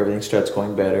 everything starts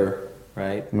going better,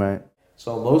 right? Right.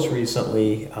 So most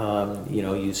recently,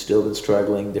 you've still been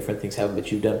struggling, different things happen,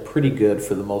 but you've done pretty good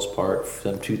for the most part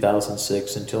from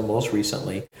 2006 until most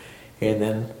recently. And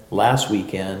then last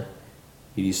weekend,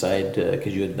 you decide,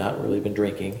 because you had not really been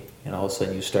drinking, and all of a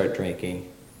sudden you start drinking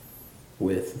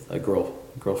with a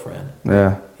girlfriend.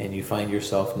 Yeah. And you find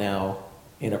yourself now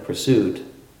in a pursuit,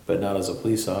 but not as a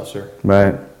police officer.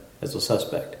 Right. As a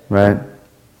suspect. Right.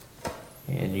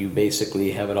 And you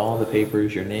basically have it all in the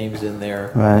papers, your name's in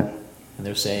there. Right. And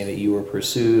they're saying that you were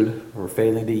pursued, were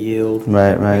failing to yield.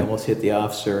 Right, right. You almost hit the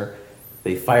officer.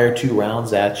 They fire 2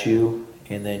 rounds at you,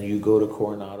 and then you go to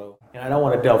Coronado. And I don't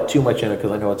want to delve too much in it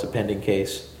because I know it's a pending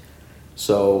case.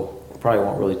 So I probably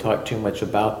won't really talk too much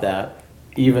about that.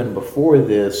 Even before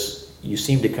this, you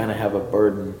seem to kind of have a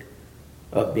burden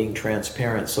of being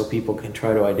transparent so people can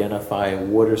try to identify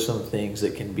what are some things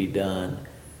that can be done,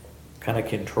 kind of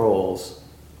controls,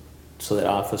 so that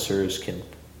officers can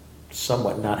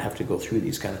somewhat not have to go through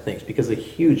these kind of things, because a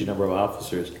huge number of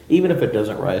officers, even if it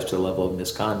doesn't rise to the level of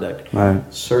misconduct, Right.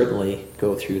 certainly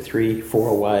go through 3,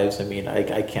 4 wives. I mean,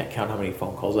 I can't count how many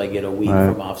phone calls I get a week Right.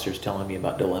 from officers telling me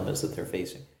about dilemmas that they're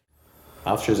facing.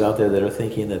 Officers out there that are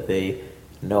thinking that they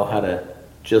know how to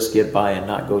just get by and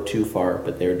not go too far,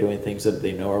 but they're doing things that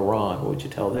they know are wrong. What would you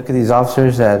tell them? Look at these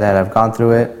officers that have gone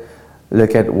through it.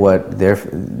 Look at what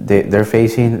they're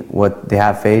facing, what they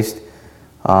have faced.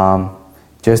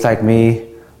 Just like me,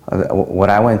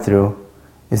 what I went through,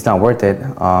 it's not worth it.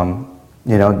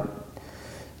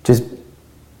 Just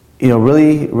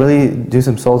really do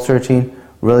some soul searching.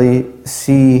 Really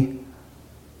see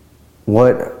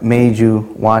what made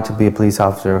you want to be a police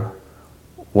officer.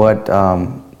 What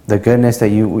the goodness that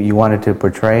you wanted to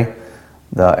portray,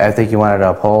 the ethic you wanted to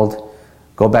uphold.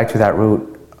 Go back to that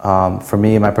root. For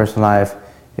me, in my personal life,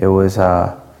 it was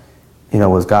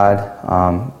was God.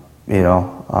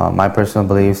 My personal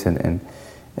beliefs, and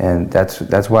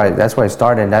that's why I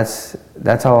started.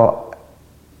 That's how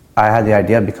I had the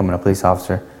idea of becoming a police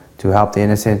officer, to help the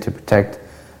innocent, to protect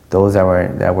those that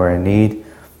were in need.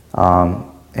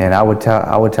 And I would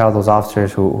tell those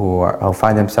officers who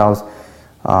find themselves,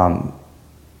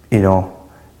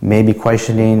 maybe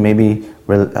questioning, maybe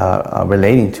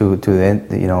relating to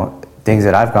the things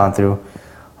that I've gone through.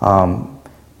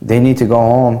 They need to go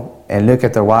home and look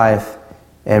at their wife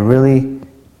and really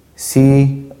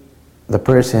see the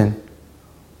person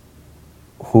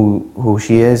who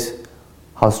she is,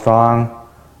 how strong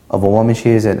of a woman she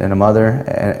is, and a mother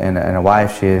and a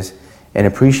wife she is, and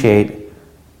appreciate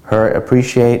her,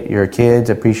 appreciate your kids,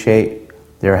 appreciate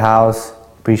their house,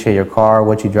 appreciate your car,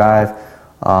 what you drive,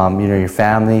 your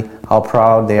family, how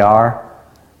proud they are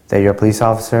that you're a police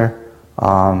officer.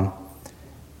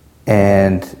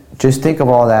 And just think of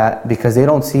all that, because they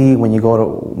don't see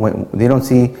they don't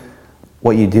see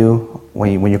what you do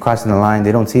when you're crossing the line.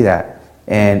 They don't see that.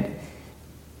 And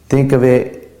think of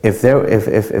it, if they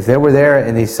were there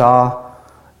and they saw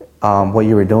what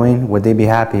you were doing, would they be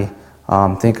happy?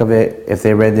 Think of it, if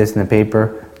they read this in the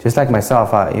paper, just like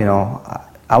myself. I've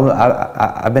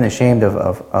been ashamed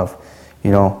of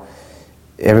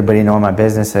everybody knowing my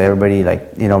business, everybody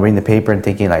reading the paper and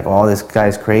thinking oh, this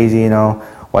guy's crazy,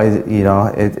 why is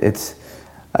it, it's,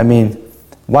 I mean,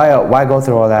 why go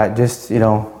through all that? Just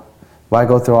why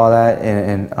go through all that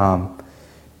and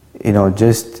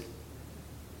just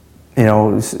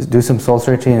do some soul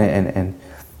searching,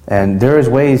 and there is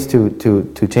ways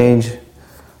to change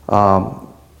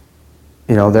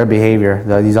their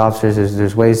behavior. These officers,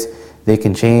 there's ways they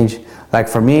can change. Like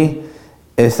for me,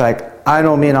 it's like, I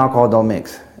know me and alcohol don't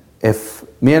mix. If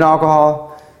me and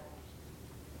alcohol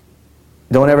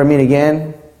don't ever meet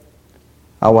again,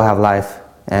 I will have life.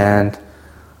 And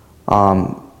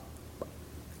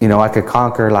you know, I could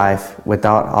conquer life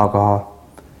without alcohol.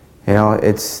 You know,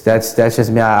 that's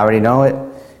just me. I already know it,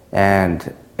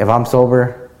 and if I'm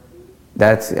sober,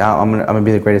 I'm gonna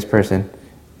be the greatest person.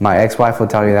 My ex-wife will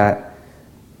tell you that.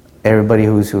 Everybody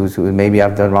who's maybe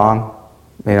I've done wrong,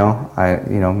 you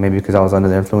know, maybe because I was under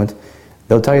the influence,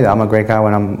 they'll tell you that I'm a great guy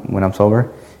when I'm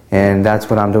sober, and that's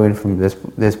what I'm doing from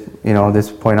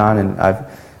this point on,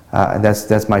 and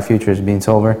that's my future, is being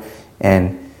sober,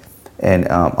 and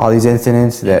all these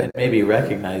incidents that and maybe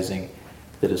recognizing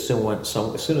that as soon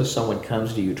as someone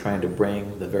comes to you trying to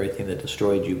bring the very thing that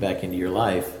destroyed you back into your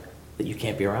life, that you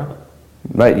can't be around them.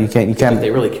 right, you can't. If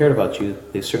they really cared about you,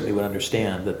 they certainly would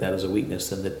understand that that is a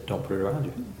weakness and that don't put it around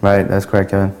you. Right, that's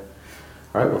correct, Kevin.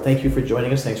 All right, well, thank you for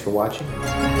joining us. Thanks for watching.